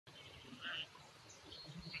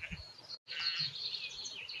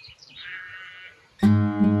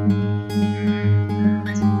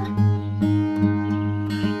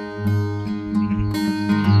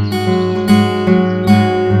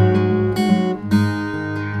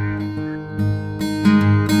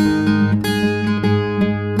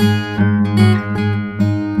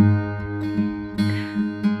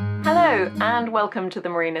welcome to the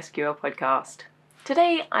Marina Skua podcast.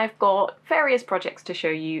 Today I've got various projects to show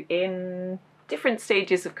you in different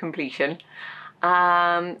stages of completion. So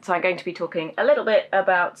I'm going to be talking a little bit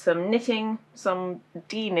about some knitting, some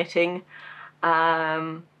de-knitting,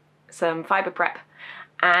 some fibre prep,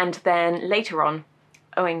 and then later on,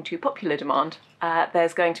 owing to popular demand,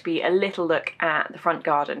 there's going to be a little look at the front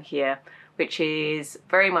garden here, which is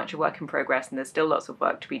very much a work in progress and there's still lots of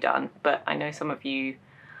work to be done, but I know some of you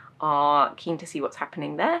are keen to see what's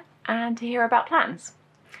happening there and to hear about plans.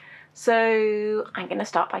 So I'm going to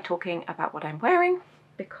start by talking about what I'm wearing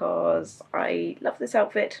because I love this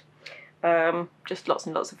outfit. Just lots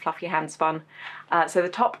and lots of fluffy hand spun. So the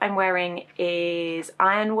top I'm wearing is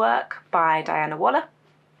Ironwork by Diana Waller.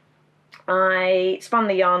 I spun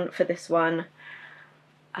the yarn for this one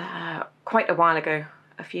quite a while ago,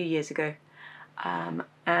 a few years ago,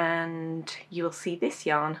 and you will see this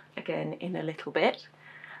yarn again in a little bit.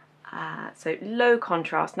 So low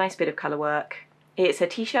contrast, nice bit of colour work. It's a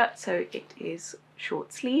t-shirt, so it is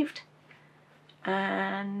short sleeved,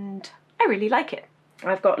 and I really like it.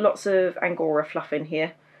 I've got lots of Angora fluff in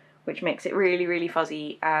here, which makes it really, really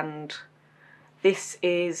fuzzy, and this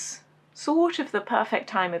is sort of the perfect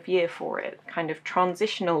time of year for it, kind of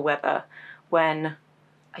transitional weather when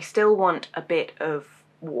I still want a bit of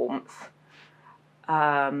warmth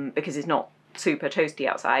because it's not super toasty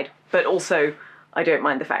outside, but also I don't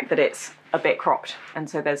mind the fact that it's a bit cropped and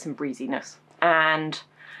so there's some breeziness, and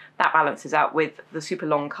that balances out with the super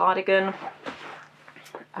long cardigan,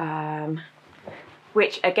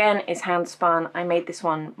 which again is hand spun. I made this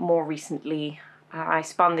one more recently. I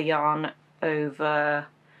spun the yarn over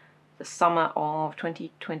the summer of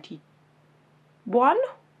 2021.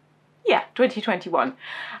 Yeah, 2021,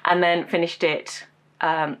 and then finished it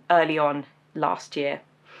early on last year.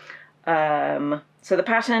 So the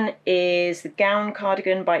pattern is the Gown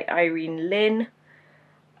Cardigan by Irene Lynn.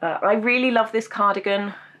 I really love this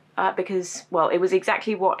cardigan because, well, it was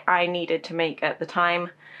exactly what I needed to make at the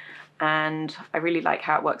time, and I really like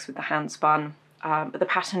how it works with the hand spun, but the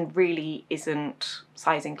pattern really isn't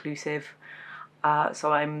size inclusive,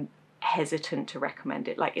 so I'm hesitant to recommend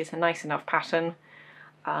it. Like, it's a nice enough pattern,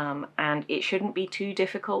 and it shouldn't be too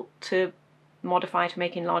difficult to modify to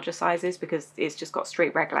make in larger sizes because it's just got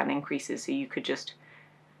straight raglan increases, so you could just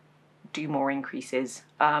do more increases,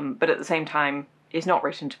 but at the same time it's not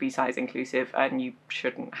written to be size inclusive and you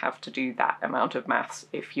shouldn't have to do that amount of maths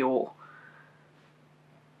if you're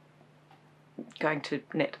going to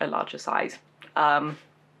knit a larger size. So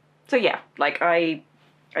yeah, like I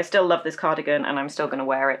still love this cardigan and I'm still going to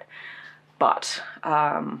wear it, but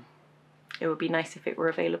it would be nice if it were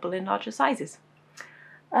available in larger sizes.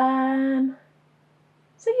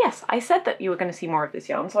 So yes, I said that you were going to see more of this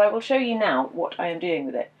yarn, so I will show you now what I am doing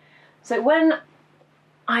with it. So when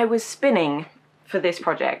I was spinning for this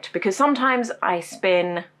project, because sometimes I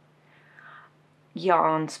spin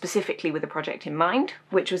yarn specifically with a project in mind,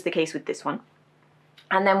 which was the case with this one,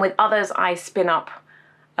 and then with others I spin up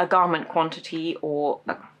a garment quantity or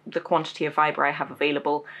the quantity of fibre I have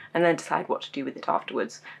available and then decide what to do with it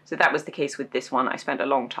afterwards. So that was the case with this one. I spent a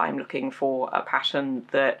long time looking for a pattern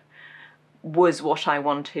that was what I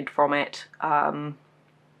wanted from it, and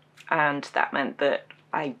that meant that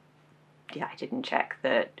I didn't check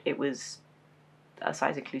that it was a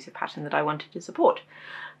size inclusive pattern that I wanted to support.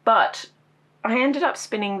 But I ended up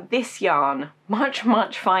spinning this yarn much,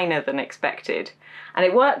 much finer than expected, and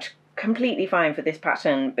it worked completely fine for this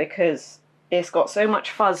pattern because it's got so much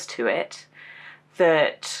fuzz to it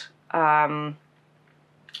that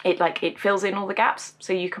it fills in all the gaps,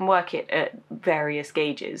 so you can work it at various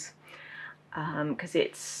gauges. Because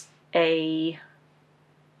it's an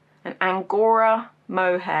Angora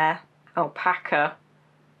mohair alpaca.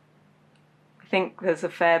 I think there's a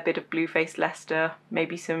fair bit of blue-faced Leicester,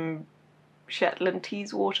 maybe some Shetland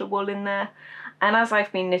Teeswater wool in there. And as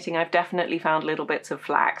I've been knitting, I've definitely found little bits of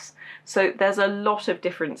flax. So there's a lot of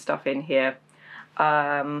different stuff in here.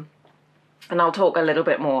 And I'll talk a little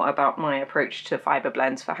bit more about my approach to fibre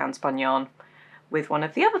blends for hand-spun yarn with one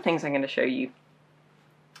of the other things I'm going to show you.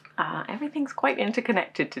 Everything's quite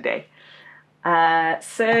interconnected today.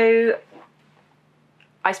 So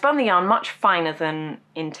I spun the yarn much finer than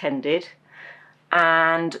intended,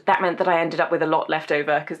 and that meant that I ended up with a lot left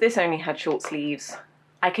over because this only had short sleeves.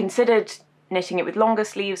 I considered knitting it with longer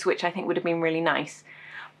sleeves, which I think would have been really nice,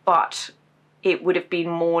 but it would have been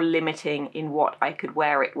more limiting in what I could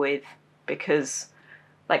wear it with because,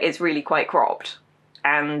 like, it's really quite cropped,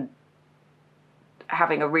 and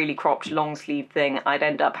having a really cropped long sleeve thing, I'd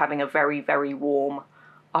end up having a very, very warm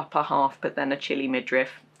upper half but then a chilly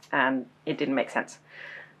midriff, and it didn't make sense.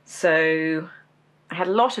 So I had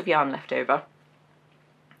a lot of yarn left over,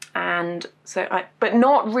 And so but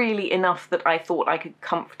not really enough that I thought I could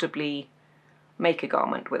comfortably make a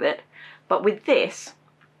garment with it. But with this,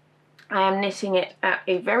 I am knitting it at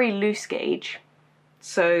a very loose gauge.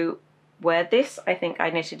 So where this, I think I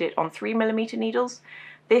knitted it on 3mm needles,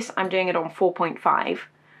 this I'm doing it on 4.5.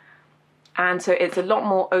 And so it's a lot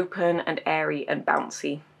more open and airy and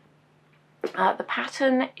bouncy. The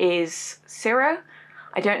pattern is Ciro.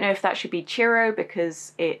 I don't know if that should be Ciro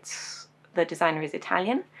because the designer is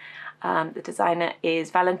Italian. The designer is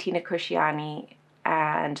Valentina Cusciani,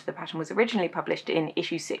 and the pattern was originally published in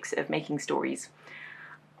issue 6 of Making Stories.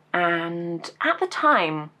 And at the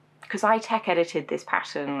time, because I tech edited this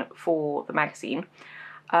pattern for the magazine,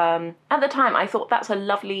 at the time I thought that's a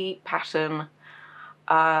lovely pattern.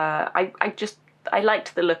 I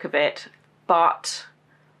liked the look of it, but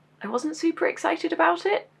I wasn't super excited about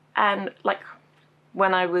it. And like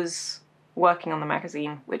when I was working on the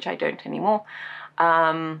magazine, which I don't anymore,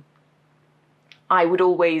 I would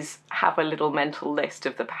always have a little mental list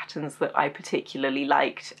of the patterns that I particularly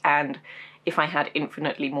liked, and if I had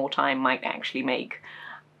infinitely more time, might actually make.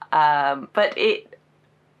 But it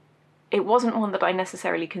wasn't one that I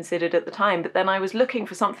necessarily considered at the time, but then I was looking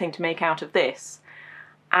for something to make out of this,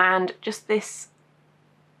 and just this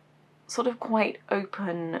sort of quite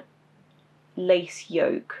open lace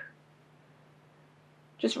yoke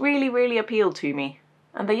just really, really appealed to me.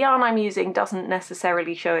 And the yarn I'm using doesn't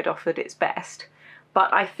necessarily show it off at its best,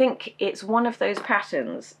 but I think it's one of those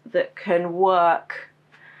patterns that can work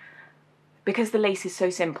because the lace is so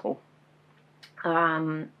simple.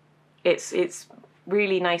 It's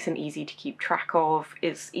really nice and easy to keep track of,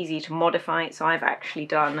 it's easy to modify, so I've actually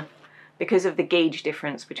done, because of the gauge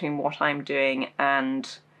difference between what I'm doing and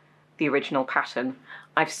the original pattern,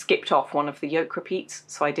 I've skipped off one of the yoke repeats,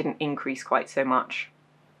 so I didn't increase quite so much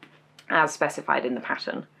as specified in the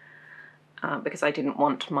pattern, because I didn't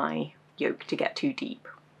want my yoke to get too deep.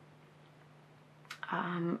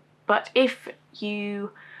 But if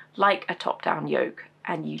you like a top-down yoke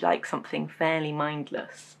and you like something fairly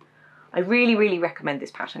mindless, I really, really recommend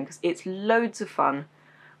this pattern because it's loads of fun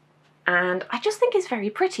and I just think it's very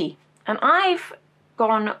pretty. And I've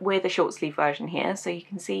gone with a short sleeve version here, so you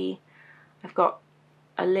can see I've got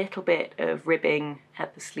a little bit of ribbing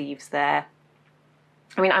at the sleeves there.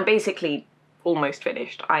 I mean, I'm basically almost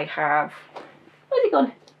finished. I have, where's it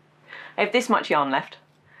gone? I have this much yarn left,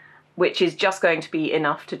 which is just going to be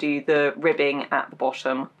enough to do the ribbing at the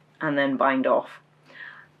bottom and then bind off.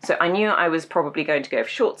 So I knew I was probably going to go for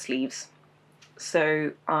short sleeves,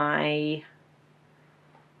 so I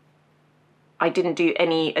didn't do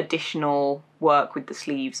any additional work with the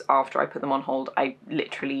sleeves after I put them on hold. I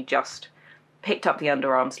literally just picked up the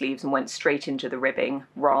underarm sleeves and went straight into the ribbing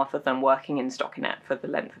rather than working in stockinette for the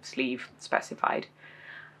length of sleeve specified.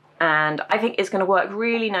 And I think it's going to work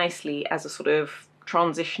really nicely as a sort of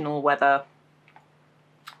transitional weather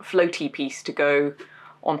floaty piece to go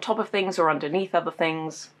on top of things or underneath other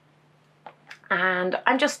things. And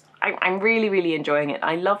I'm really, really enjoying it.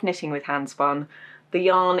 I love knitting with hand-spun. The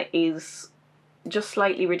yarn is just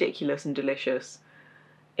slightly ridiculous and delicious.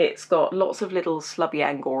 It's got lots of little slubby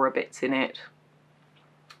Angora bits in it,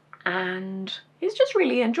 and it's just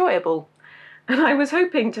really enjoyable. And I was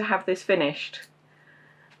hoping to have this finished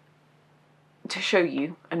to show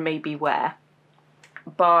you and maybe wear,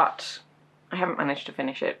 but I haven't managed to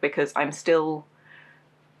finish it because I'm still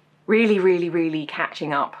really, really, really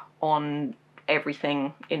catching up on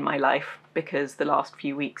everything in my life because the last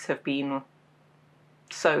few weeks have been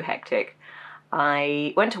so hectic.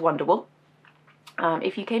 I went to Wonderwall.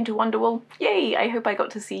 If you came to Wonderwall, yay, I hope I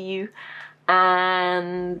got to see you.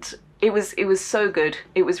 And it was so good.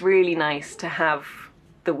 It was really nice to have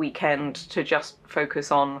the weekend to just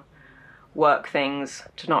focus on work things,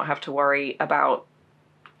 to not have to worry about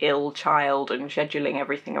ill child and scheduling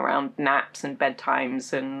everything around naps and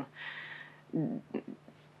bedtimes, and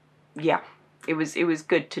yeah, it was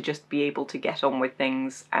good to just be able to get on with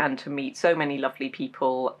things and to meet so many lovely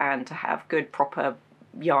people and to have good proper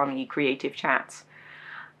yarny creative chats.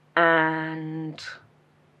 And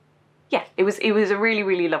yeah, it was a really,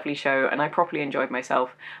 really lovely show and I properly enjoyed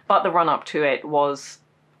myself, but the run up to it was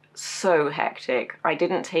so hectic. I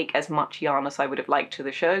didn't take as much yarn as I would have liked to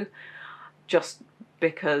the show just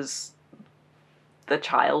because the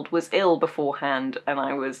child was ill beforehand and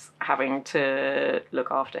I was having to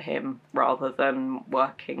look after him rather than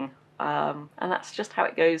working, and that's just how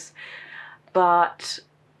it goes. But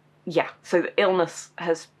yeah, so the illness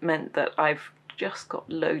has meant that I've just got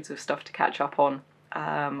loads of stuff to catch up on,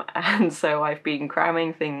 and so I've been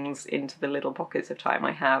cramming things into the little pockets of time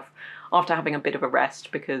I have after having a bit of a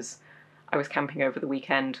rest because I was camping over the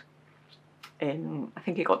weekend. I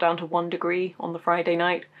think it got down to 1 degree on the Friday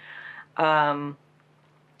night.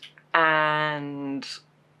 And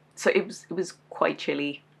so it was quite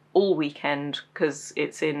chilly all weekend because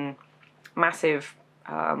it's in massive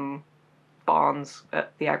barns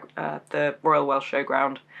at the Royal Welsh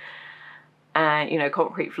Showground, and you know,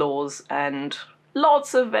 concrete floors and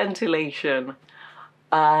lots of ventilation.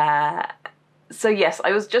 So yes,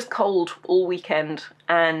 I was just cold all weekend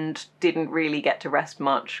and didn't really get to rest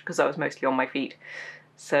much because I was mostly on my feet.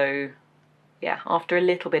 So yeah, after a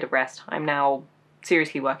little bit of rest, I'm now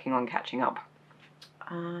seriously working on catching up.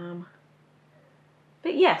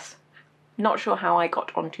 But yes, not sure how I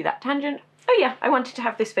got onto that tangent. Oh yeah, I wanted to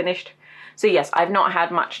have this finished. So yes, I've not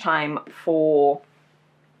had much time for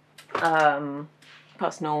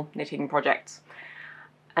personal knitting projects.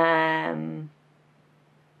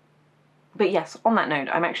 But yes, on that note,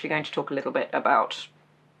 I'm actually going to talk a little bit about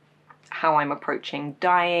how I'm approaching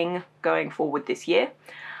dyeing going forward this year,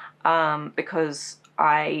 because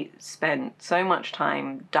I spent so much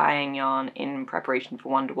time dyeing yarn in preparation for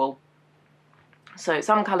Wonderwool. So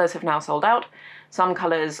some colours have now sold out, some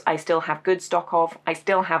colours I still have good stock of. I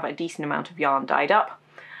still have a decent amount of yarn dyed up,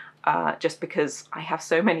 just because I have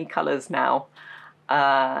so many colours now.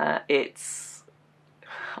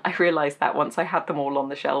 I realised that once I had them all on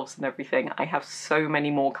the shelves and everything, I have so many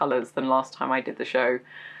more colours than last time I did the show.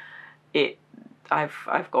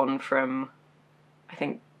 I've gone from, I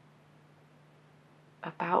think,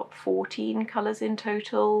 about 14 colours in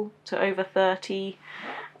total to over 30,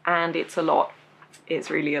 and it's a lot. It's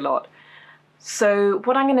really a lot. So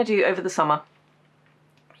what I'm going to do over the summer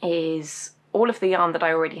is all of the yarn that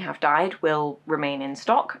I already have dyed will remain in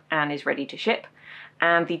stock and is ready to ship.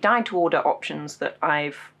 And the dyed to order options that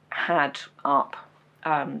I've had up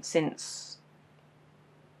since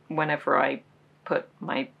whenever I put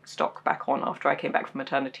my stock back on after I came back from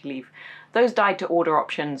maternity leave, those dyed to order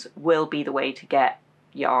options will be the way to get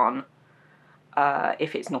yarn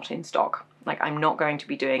if it's not in stock. Like, I'm not going to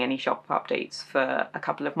be doing any shop updates for a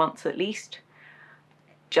couple of months at least,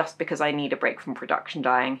 just because I need a break from production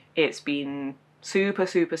dyeing. It's been super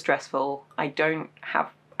stressful. I don't have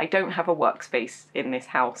a workspace in this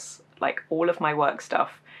house. Like, all of my work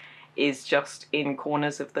stuff is just in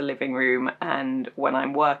corners of the living room, and when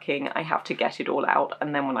I'm working I have to get it all out,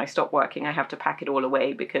 and then when I stop working I have to pack it all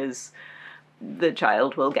away because the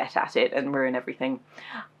child will get at it and ruin everything.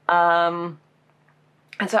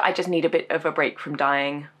 And so I just need a bit of a break from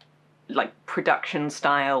dyeing, like production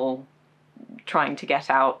style, trying to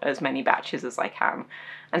get out as many batches as I can.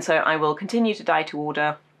 And so I will continue to dye to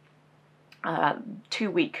order,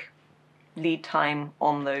 2-week lead time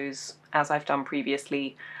on those, as I've done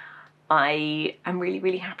previously. I am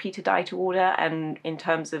really happy to dye to order, and in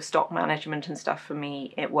terms of stock management and stuff, for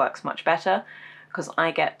me it works much better because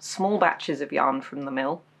I get small batches of yarn from the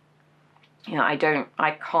mill. You know, I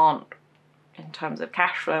can't, in terms of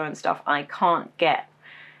cash flow and stuff, I can't get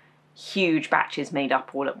huge batches made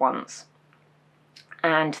up all at once.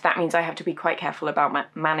 And that means I have to be quite careful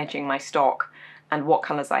about managing my stock and what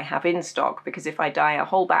colours I have in stock, because if I dye a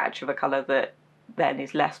whole batch of a colour that then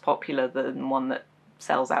is less popular than one that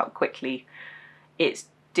sells out quickly, it's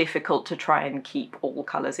difficult to try and keep all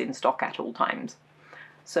colours in stock at all times.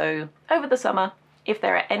 So over the summer, if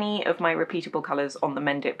there are any of my repeatable colours on the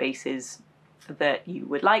Mend It bases that you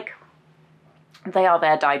would like, they are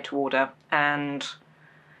there dyed to order, and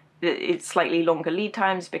it's slightly longer lead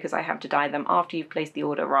times because I have to dye them after you've placed the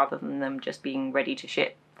order rather than them just being ready to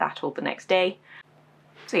ship that or the next day.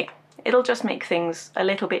 So yeah, it'll just make things a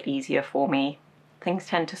little bit easier for me. Things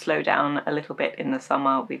tend to slow down a little bit in the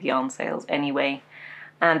summer with yarn sales anyway,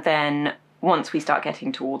 and then once we start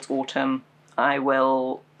getting towards autumn I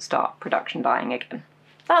will start production dyeing again.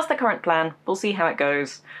 That's the current plan. We'll see how it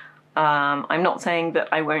goes. I'm not saying that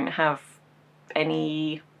I won't have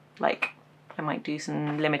any, like, I might do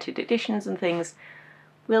some limited editions and things.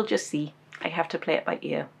 We'll just see. I have to play it by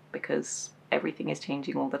ear because everything is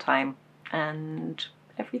changing all the time and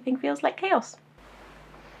everything feels like chaos.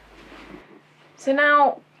 So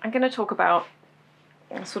now I'm going to talk about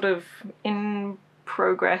a sort of in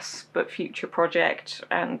progress but future project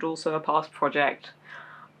and also a past project.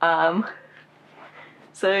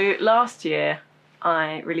 So last year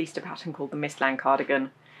I released a pattern called the Mistland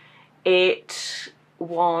cardigan. It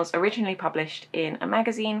was originally published in a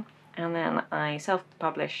magazine, and then I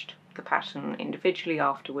self-published the pattern individually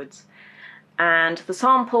afterwards, and the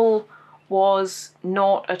sample was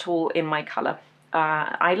not at all in my colour.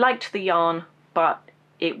 I liked the yarn, but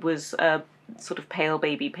it was a sort of pale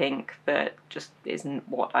baby pink that just isn't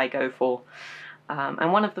what I go for.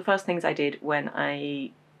 And one of the first things I did when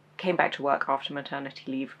I came back to work after maternity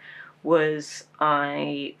leave was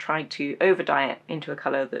I tried to over dye it into a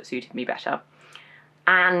colour that suited me better,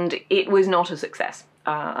 and it was not a success.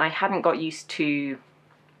 I hadn't got used to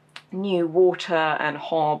new water and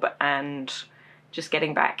hob and just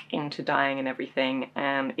getting back into dyeing and everything,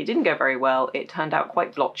 and it didn't go very well. It turned out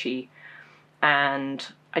quite blotchy, and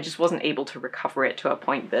I just wasn't able to recover it to a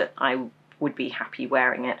point that I would be happy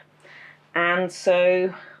wearing it. And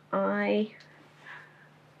so I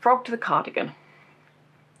frogged the cardigan.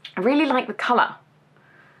 I really like the colour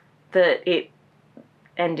that it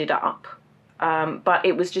ended up, but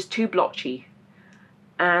it was just too blotchy.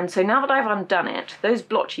 And so now that I've undone it, those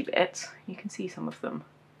blotchy bits, you can see some of them,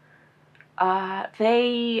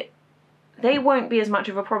 they won't be as much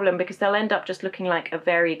of a problem because they'll end up just looking like a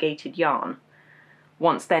variegated yarn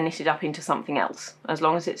once they're knitted up into something else, as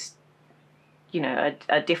long as it's, you know,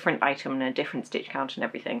 a different item and a different stitch count and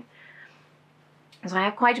everything. So I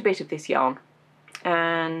have quite a bit of this yarn,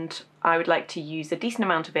 and I would like to use a decent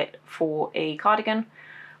amount of it for a cardigan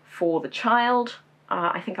for the child.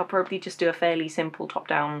 I think I'll probably just do a fairly simple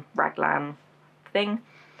top-down raglan thing.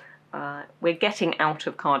 We're getting out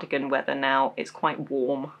of cardigan weather now. It's quite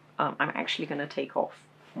warm. I'm actually going to take off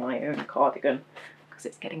my own cardigan because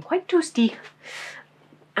it's getting quite toasty.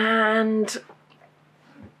 And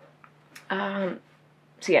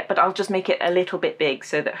so yeah, but I'll just make it a little bit big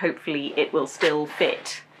so that hopefully it will still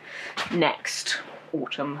fit next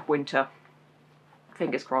autumn, winter.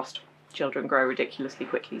 Fingers crossed. Children grow ridiculously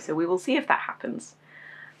quickly, so we will see if that happens.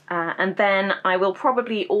 And then I will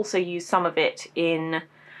probably also use some of it in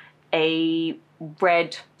a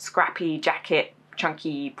red scrappy jacket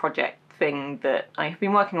chunky project thing that I have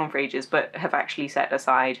been working on for ages but have actually set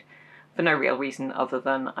aside for no real reason other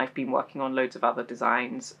than I've been working on loads of other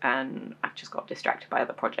designs and I've just got distracted by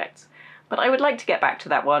other projects. But I would like to get back to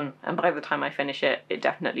that one, and by the time I finish it, it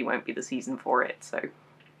definitely won't be the season for it, so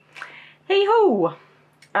hey-ho!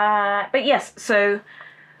 But yes, so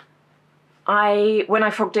when I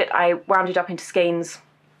frogged it, I wound it up into skeins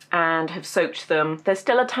and have soaked them. There's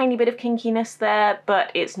still a tiny bit of kinkiness there,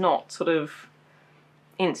 but it's not sort of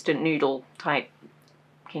instant noodle type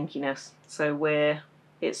kinkiness. So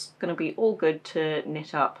it's going to be all good to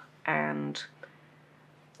knit up, and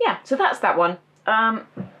yeah, so that's that one.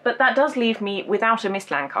 But that does leave me without a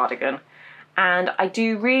Mistland cardigan, and I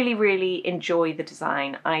do really, really enjoy the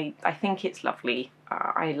design. I think it's lovely.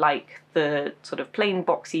 I like the sort of plain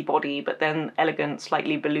boxy body, but then elegant,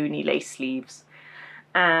 slightly balloony lace sleeves.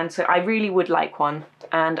 And so I really would like one,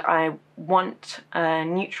 and I want a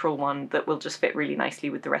neutral one that will just fit really nicely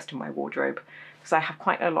with the rest of my wardrobe, because I have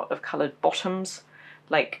quite a lot of coloured bottoms.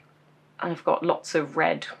 Like, I've got lots of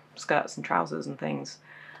red skirts and trousers and things,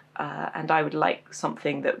 and I would like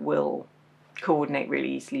something that will coordinate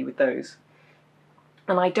really easily with those.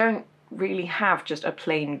 And I don't really have just a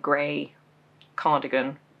plain grey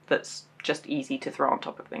cardigan that's just easy to throw on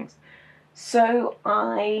top of things. So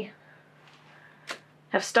I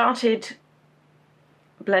have started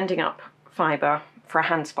blending up fibre for a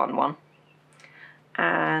hand-spun one,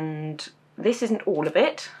 and this isn't all of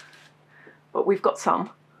it, but we've got some.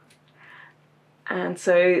 And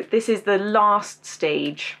so this is the last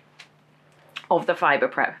stage of the fibre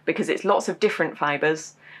prep, because it's lots of different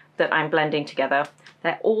fibres that I'm blending together.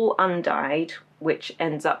 They're all undyed, which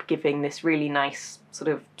ends up giving this really nice sort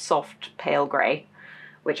of soft pale grey,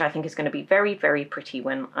 which I think is going to be very, very pretty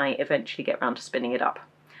when I eventually get round to spinning it up.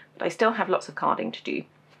 But I still have lots of carding to do.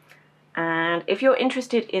 And if you're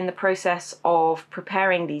interested in the process of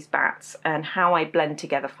preparing these bats and how I blend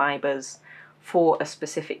together fibres for a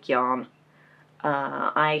specific yarn,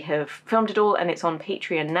 I have filmed it all and it's on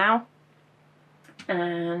Patreon now.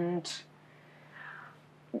 And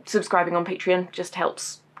subscribing on Patreon just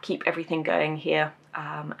helps keep everything going here,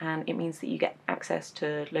 and it means that you get access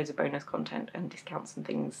to loads of bonus content and discounts and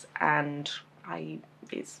things, and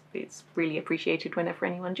it's really appreciated whenever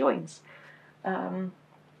anyone joins.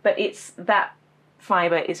 But that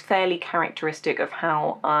fibre is fairly characteristic of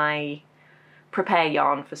how I prepare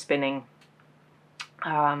yarn for spinning,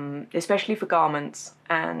 especially for garments,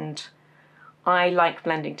 and I like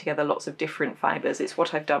blending together lots of different fibres. It's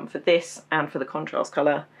what I've done for this and for the contrast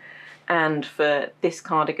colour and for this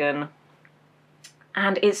cardigan,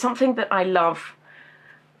 and it's something that I love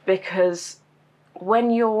because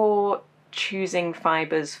when you're choosing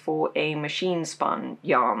fibres for a machine spun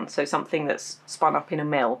yarn, so something that's spun up in a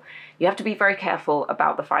mill, you have to be very careful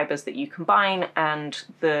about the fibres that you combine and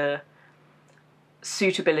the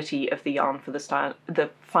suitability of the yarn for the style, the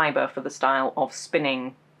fibre for the style of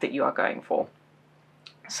spinning that you are going for.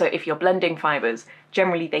 So if you're blending fibres,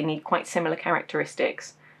 generally they need quite similar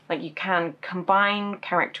characteristics. Like, you can combine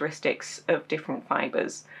characteristics of different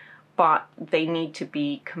fibres, but they need to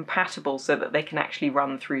be compatible so that they can actually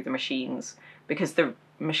run through the machines, because the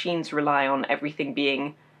machines rely on everything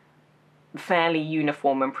being fairly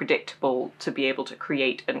uniform and predictable to be able to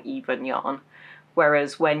create an even yarn.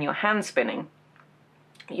 Whereas when you're hand spinning,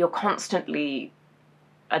 you're constantly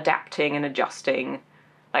adapting and adjusting.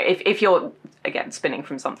 Like if you're, again, spinning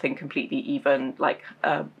from something completely even, like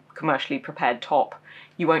a commercially prepared top,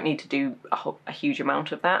 you won't need to do a huge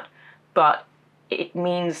amount of that. But it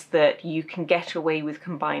means that you can get away with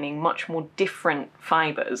combining much more different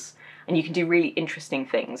fibres, and you can do really interesting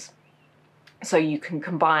things. So you can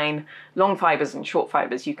combine long fibres and short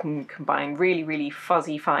fibres. You can combine really, really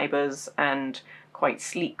fuzzy fibres and quite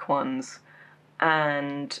sleek ones.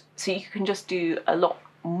 And so you can just do a lot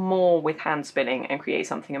more with hand spinning and create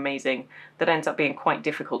something amazing that ends up being quite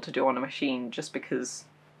difficult to do on a machine, just because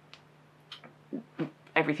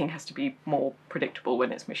everything has to be more predictable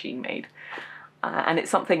when it's machine made. And it's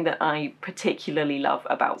something that I particularly love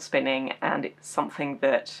about spinning, and it's something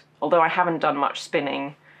that, although I haven't done much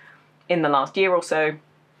spinning in the last year or so,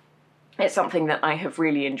 it's something that I have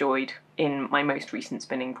really enjoyed in my most recent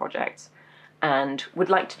spinning projects and would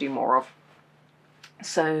like to do more of.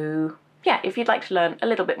 So yeah, if you'd like to learn a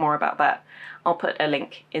little bit more about that, I'll put a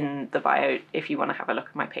link in the bio if you want to have a look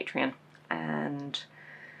at my Patreon, and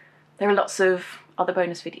there are lots of other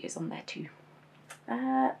bonus videos on there too.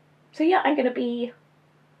 So yeah, I'm going to be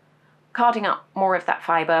carding up more of that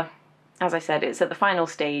fibre. As I said, it's at the final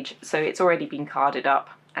stage, so it's already been carded up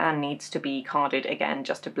and needs to be carded again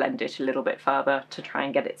just to blend it a little bit further to try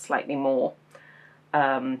and get it slightly more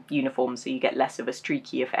uniform, so you get less of a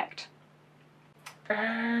streaky effect.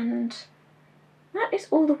 And that is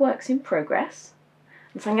all the works in progress.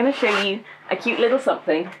 And so I'm going to show you a cute little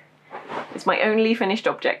something. It's my only finished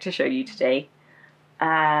object to show you today,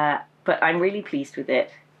 but I'm really pleased with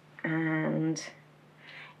it. And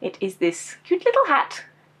it is this cute little hat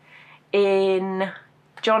in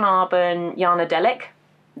John Arbon Yarnadelic.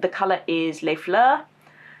 The colour is Les Fleurs.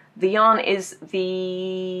 The yarn is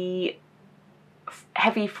the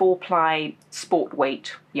heavy 4-ply sport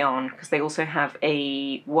weight yarn, because they also have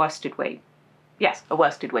a worsted weight. Yes, a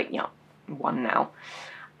worsted weight yarn one now.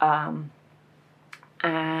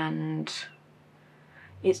 And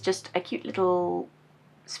it's just a cute little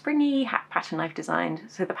springy hat pattern I've designed.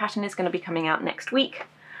 So the pattern is going to be coming out next week.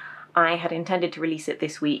 I had intended to release it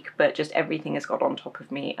this week, but just everything has got on top of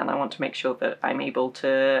me, and I want to make sure that I'm able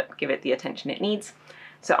to give it the attention it needs.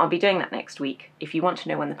 So I'll be doing that next week. If you want to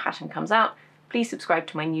know when the pattern comes out, please subscribe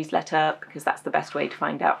to my newsletter, because that's the best way to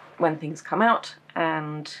find out when things come out.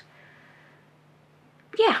 And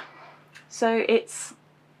yeah, so it's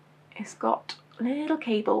got little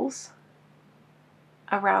cables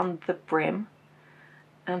around the brim,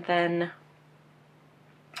 and then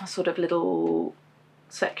sort of little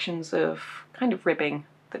sections of kind of ribbing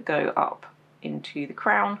that go up into the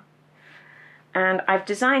crown. And I've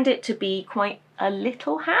designed it to be quite a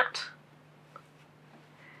little hat,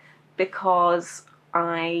 because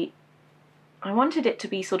I wanted it to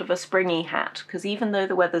be sort of a springy hat, because even though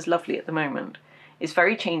the weather's lovely at the moment, it's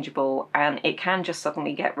very changeable and it can just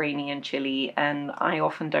suddenly get rainy and chilly, and I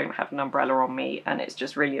often don't have an umbrella on me, and it's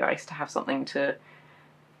just really nice to have something to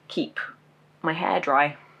keep my hair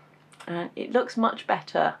dry. And it looks much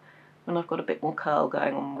better when I've got a bit more curl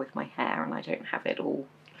going on with my hair and I don't have it all.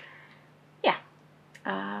 Yeah.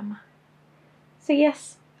 So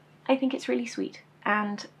yes, I think it's really sweet.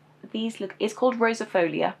 And these look, it's called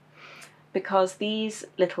Rosifolia because these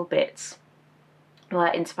little bits were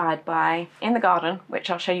inspired by, in the garden, which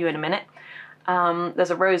I'll show you in a minute, there's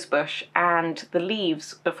a rose bush, and the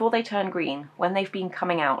leaves, before they turn green, when they've been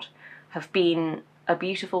coming out, have been a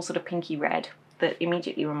beautiful sort of pinky red that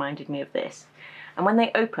immediately reminded me of this. And when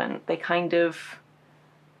they open, they kind of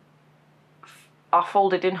are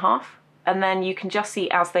folded in half, and then you can just see,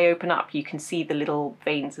 as they open up, you can see the little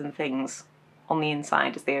veins and things on the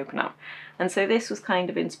inside as they open up. And so this was kind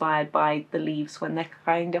of inspired by the leaves when they're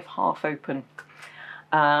kind of half open.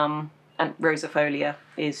 And Rosifolia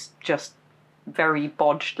is just very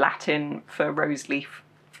bodged Latin for rose leaf.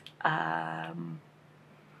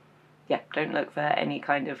 Yeah, don't look for any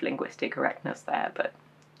kind of linguistic correctness there, but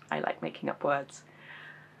I like making up words.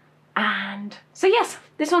 And so yes,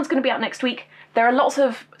 this one's going to be out next week. There are lots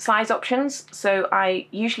of size options, so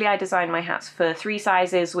usually I design my hats for 3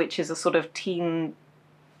 sizes, which is a sort of teen,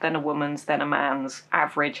 then a woman's, then a man's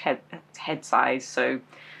average head size, so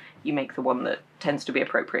you make the one that tends to be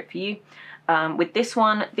appropriate for you. With this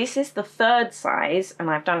one, this is the 3rd size, and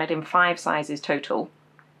I've done it in 5 sizes total.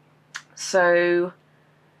 So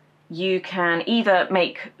you can either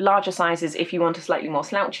make larger sizes if you want a slightly more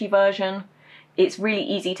slouchy version. It's really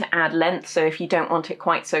easy to add length, so if you don't want it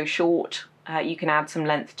quite so short, you can add some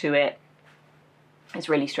length to it. It's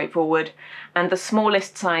really straightforward. And the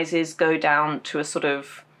smallest sizes go down to a sort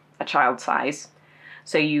of a child size.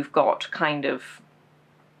 So you've got kind of,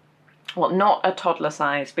 well, not a toddler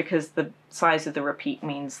size, because the size of the repeat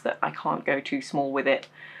means that I can't go too small with it.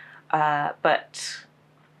 But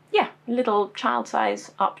yeah, little child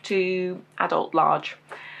size up to adult large.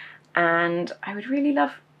 And I would really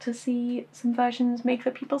love to see some versions made for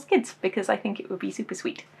people's kids, because I think it would be super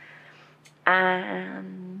sweet.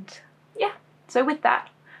 And yeah, so with that,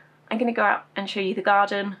 I'm going to go out and show you the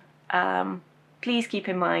garden. Please keep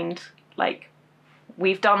in mind, like,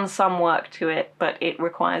 we've done some work to it, but it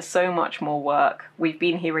requires so much more work. We've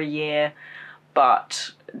been here a year, but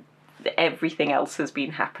everything else has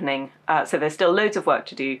been happening. So there's still loads of work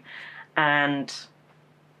to do. And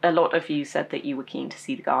a lot of you said that you were keen to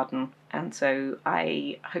see the garden. And so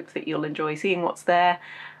I hope that you'll enjoy seeing what's there.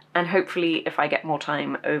 And hopefully, if I get more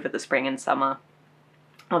time over the spring and summer,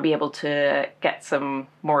 I'll be able to get some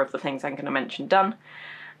more of the things I'm going to mention done.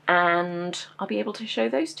 And I'll be able to show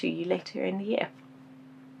those to you later in the year.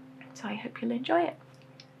 So I hope you'll enjoy it.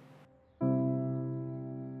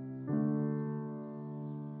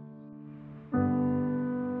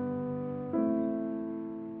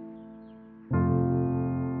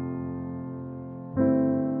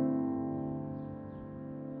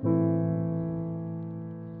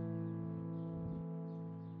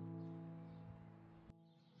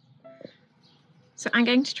 So I'm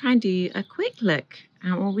going to try and do a quick look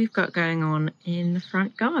at what we've got going on in the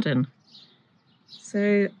front garden.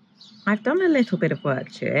 So I've done a little bit of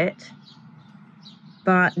work to it,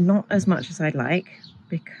 but not as much as I'd like,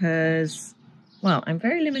 because, well, I'm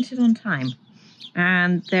very limited on time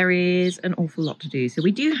and there is an awful lot to do. So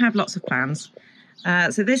we do have lots of plans.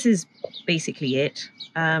 So this is basically it.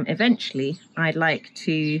 Eventually, I'd like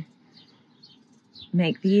to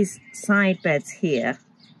make these side beds here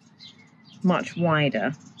much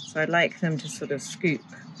wider. So I'd like them to sort of scoop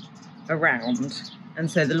around. And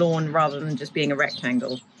so the lawn, rather than just being a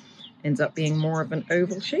rectangle, ends up being more of an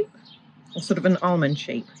oval shape, or sort of an almond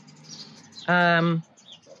shape.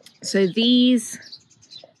 So these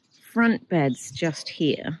front beds just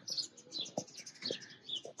here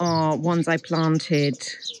are ones I planted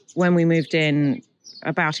when we moved in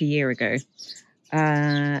about a year ago.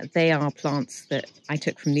 They are plants that I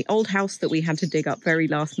took from the old house that we had to dig up very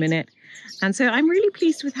last minute. And so I'm really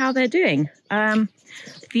pleased with how they're doing.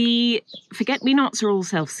 The forget-me-nots are all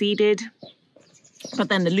self-seeded, but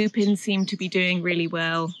then the lupins seem to be doing really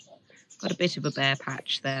well. Got a bit of a bare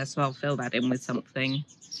patch there, so I'll fill that in with something.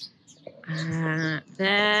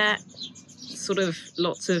 There, sort of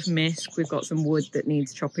lots of misc. We've got some wood that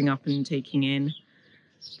needs chopping up and taking in.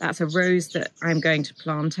 That's a rose that I'm going to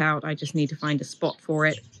plant out. I just need to find a spot for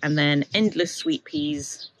it. And then endless sweet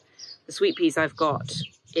peas. The sweet peas I've got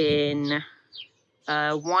in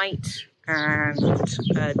white and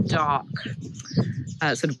dark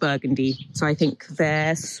sort of burgundy. So I think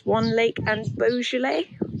they're Swan Lake and Beaujolais.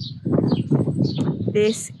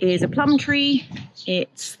 This is a plum tree.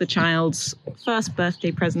 It's the child's first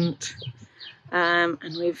birthday present. And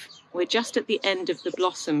we're just at the end of the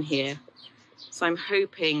blossom here. So I'm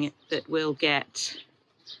hoping that we'll get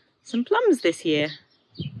some plums this year.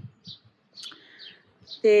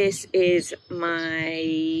 This is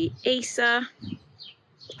my Acer.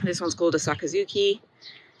 This one's called a Sakazuki.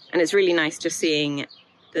 And it's really nice just seeing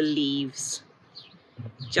the leaves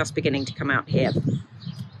just beginning to come out here.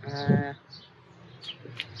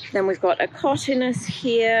 Then we've got a Cotinus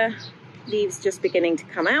here, leaves just beginning to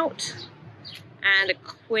come out. And a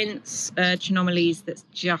quince Chinomales that's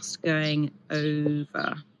just going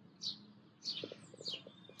over.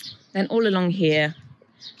 Then all along here,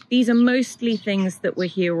 these are mostly things that were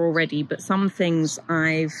here already, but some things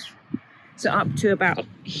so up to about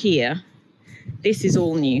here, this is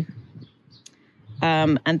all new.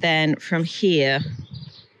 And then from here,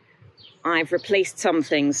 I've replaced some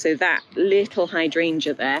things. So that little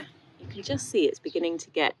hydrangea there, you can just see it's beginning to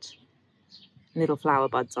get little flower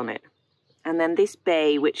buds on it. And then this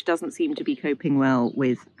bay, which doesn't seem to be coping well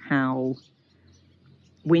with how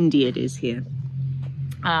windy it is here.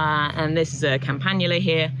 And this is a campanula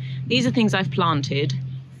here. These are things I've planted.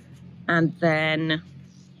 And then,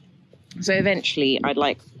 so eventually I'd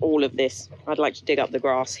like all of this. I'd like to dig up the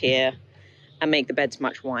grass here and make the beds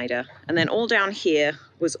much wider. And then all down here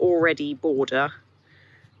was already border,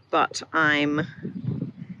 but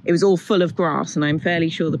it was all full of grass, and I'm fairly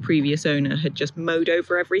sure the previous owner had just mowed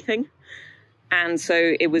over everything. And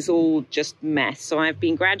so it was all just mess. So I've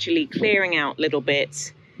been gradually clearing out little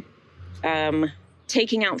bits,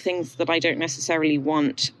 taking out things that I don't necessarily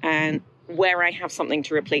want and where I have something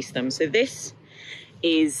to replace them. So this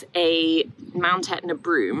is a Mount Etna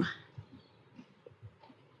broom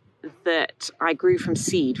that I grew from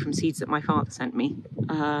seeds that my father sent me.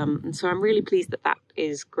 And so I'm really pleased that that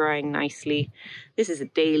is growing nicely. This is a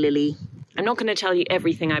daylily. I'm not going to tell you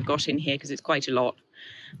everything I've got in here because it's quite a lot.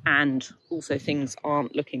 And also things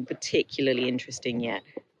aren't looking particularly interesting yet.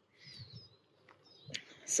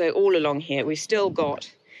 So all along here, we've still got,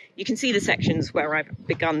 you can see the sections where I've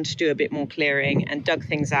begun to do a bit more clearing and dug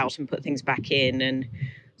things out and put things back in and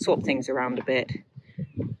swap things around a bit.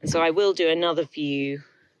 And so I will do another view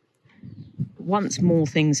once more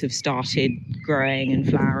things have started growing and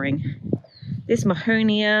flowering. This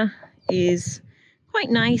Mahonia is quite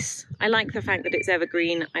nice. I like the fact that it's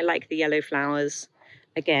evergreen. I like the yellow flowers.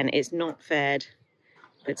 Again, it's not fared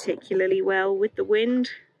particularly well with the wind.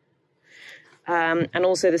 And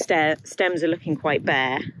also the stems are looking quite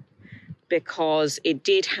bare because it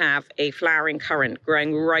did have a flowering currant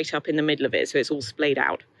growing right up in the middle of it, so it's all splayed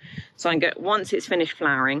out. So once it's finished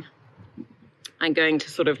flowering, I'm going to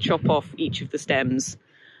sort of chop off each of the stems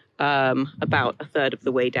about a third of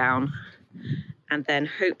the way down, and then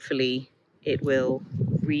hopefully it will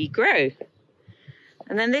regrow.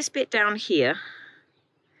 And then this bit down here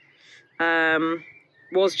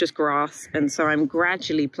was just grass, and so I'm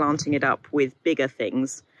gradually planting it up with bigger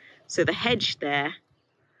things. So the hedge there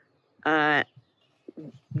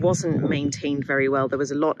wasn't maintained very well. There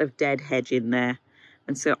was a lot of dead hedge in there,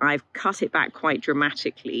 and so I've cut it back quite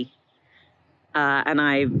dramatically. And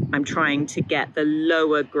I'm trying to get the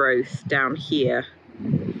lower growth down here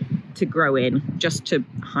to grow in, just to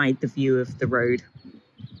hide the view of the road.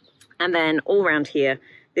 And then all around here,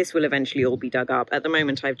 this will eventually all be dug up. At the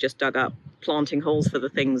moment, I've just dug up planting holes for the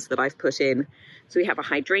things that I've put in. So we have a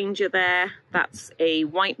hydrangea there. That's a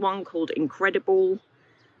white one called Incredible,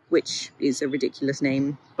 which is a ridiculous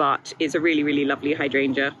name, but it's a really, really lovely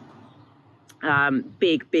hydrangea.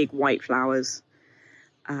 Big white flowers.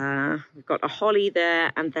 We've got a holly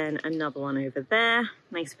there and then another one over there.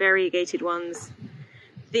 Nice variegated ones.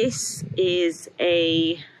 This is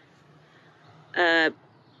a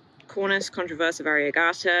Cornus controversa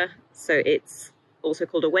variegata. So it's also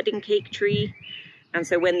called a wedding cake tree. And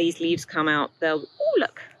so when these leaves come out, they'll, oh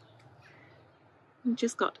look, we've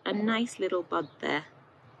just got a nice little bud there.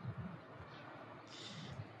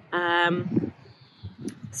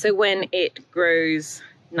 So when it grows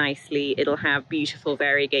nicely, it'll have beautiful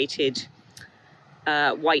variegated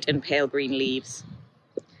white and pale green leaves.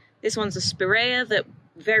 This one's a spirea that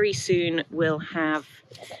very soon will have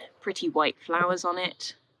pretty white flowers on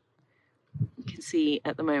it. You can see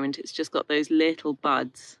at the moment it's just got those little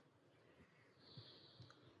buds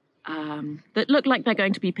that look like they're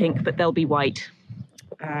going to be pink, but they'll be white.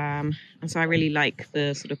 And so I really like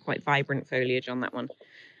the sort of quite vibrant foliage on that one.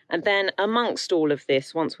 And then amongst all of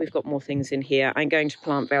this, once we've got more things in here, I'm going to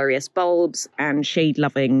plant various bulbs and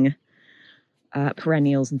shade-loving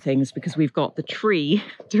perennials and things, because we've got the tree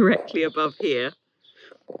directly above here,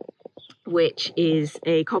 which is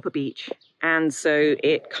a copper beech. And so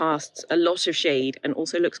it casts a lot of shade and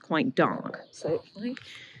also looks quite dark. So if I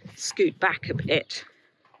scoot back a bit,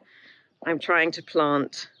 I'm trying to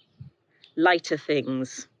plant lighter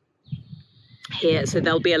things here. So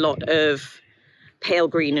there'll be a lot of pale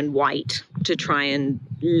green and white to try and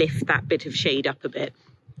lift that bit of shade up a bit.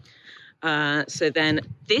 So then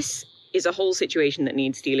this is a whole situation that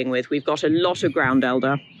needs dealing with. We've got a lot of ground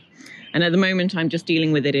elder, and at the moment I'm just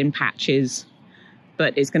dealing with it in patches,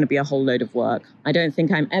 but it's going to be a whole load of work. I don't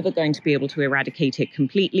think I'm ever going to be able to eradicate it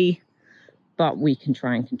completely, but we can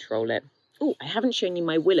try and control it. Oh, I haven't shown you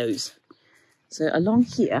my willows. So along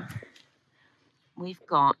here, we've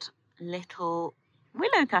got little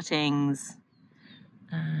willow cuttings.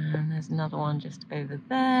 And there's another one just over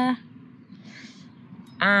there.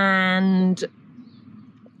 And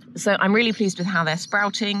so I'm really pleased with how they're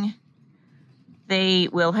sprouting. They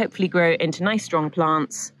will hopefully grow into nice strong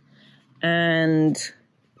plants, and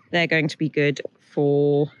they're going to be good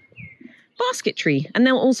for basketry, and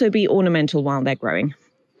they'll also be ornamental while they're growing.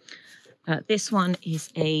 This one is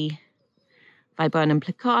a Viburnum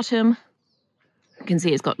plicatum. You can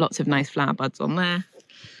see it's got lots of nice flower buds on there.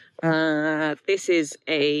 This is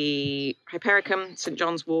a Hypericum St.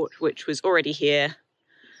 John's wort, which was already here,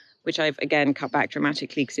 which I've again cut back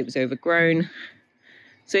dramatically because it was overgrown.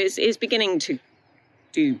 So it's beginning to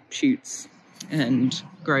do shoots and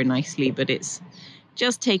grow nicely, but it's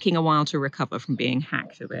just taking a while to recover from being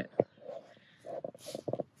hacked a bit.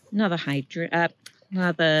 Another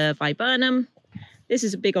Viburnum. This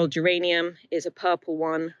is a big old geranium. It's a purple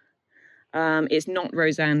one. It's not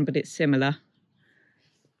Roseanne, but it's similar.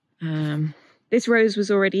 This rose was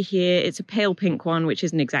already here. It's a pale pink one, which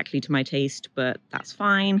isn't exactly to my taste, but that's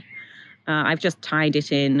fine. I've just tied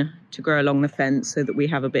it in to grow along the fence so that we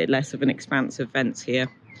have a bit less of an expansive fence here.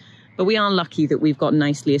 But we are lucky that we've got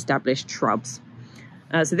nicely established shrubs.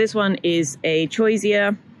 So this one is a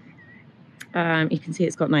choisia. You can see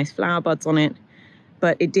it's got nice flower buds on it,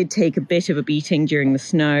 but it did take a bit of a beating during the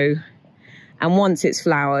snow. And once it's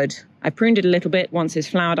flowered, I pruned it a little bit. Once it's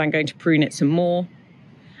flowered, I'm going to prune it some more.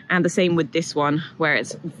 And the same with this one, where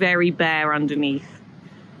it's very bare underneath,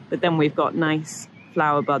 but then we've got nice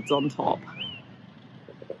flower buds on top.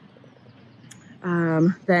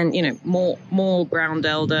 Then, you know, more ground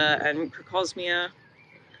elder and crocosmia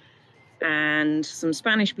and some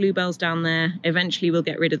Spanish bluebells down there. Eventually we'll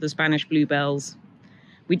get rid of the Spanish bluebells.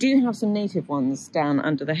 We do have some native ones down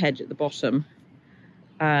under the hedge at the bottom,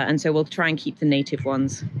 and so we'll try and keep the native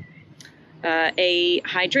ones. A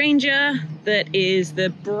hydrangea that is the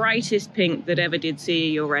brightest pink that ever did see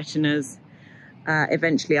your retinas.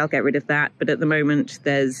 Eventually I'll get rid of that, but at the moment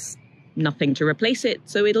there's nothing to replace it,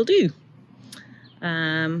 so it'll do.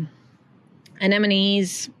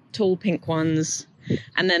 Anemones, tall pink ones,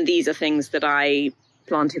 and then these are things that I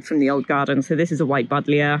planted from the old garden. So this is a white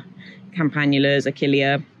buddleia, campanulas,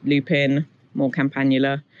 achillea, lupin, more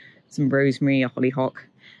campanula, some rosemary, a hollyhock,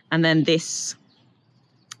 and then this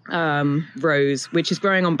rose, which is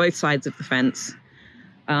growing on both sides of the fence.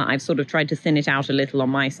 I've sort of tried to thin it out a little on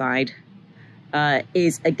my side.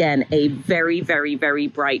 Is again a very, very, very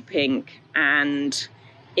bright pink, and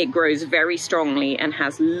it grows very strongly and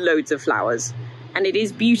has loads of flowers. And it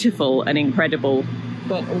is beautiful and incredible,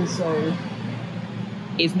 but also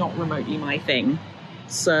is not remotely my thing.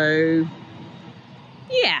 So,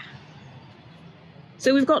 yeah.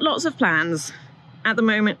 So we've got lots of plans at the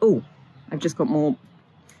moment. Oh, I've just got more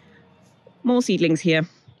seedlings here.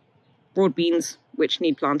 Broad beans, which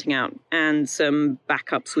need planting out, and some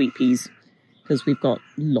backup sweet peas, because we've got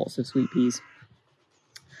lots of sweet peas.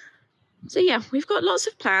 So yeah, we've got lots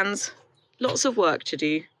of plans, lots of work to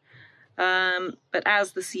do. But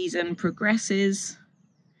as the season progresses,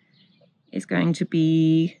 it's going to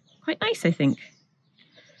be quite nice, I think.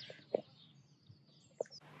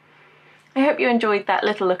 I hope you enjoyed that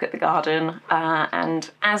little look at the garden,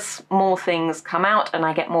 and as more things come out and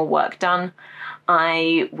I get more work done,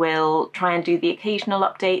 I will try and do the occasional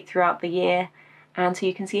update throughout the year, and so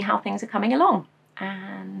you can see how things are coming along.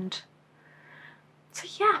 And so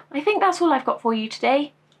yeah, I think that's all I've got for you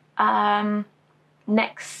today.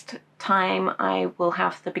 Next time I will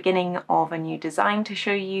have the beginning of a new design to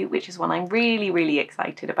show you, which is one I'm really, really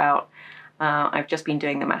excited about. I've just been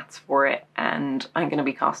doing the maths for it, and I'm going to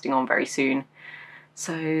be casting on very soon.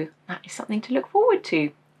 So that is something to look forward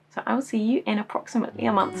to. So I will see you in approximately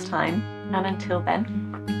a month's time, and until then,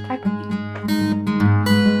 bye bye.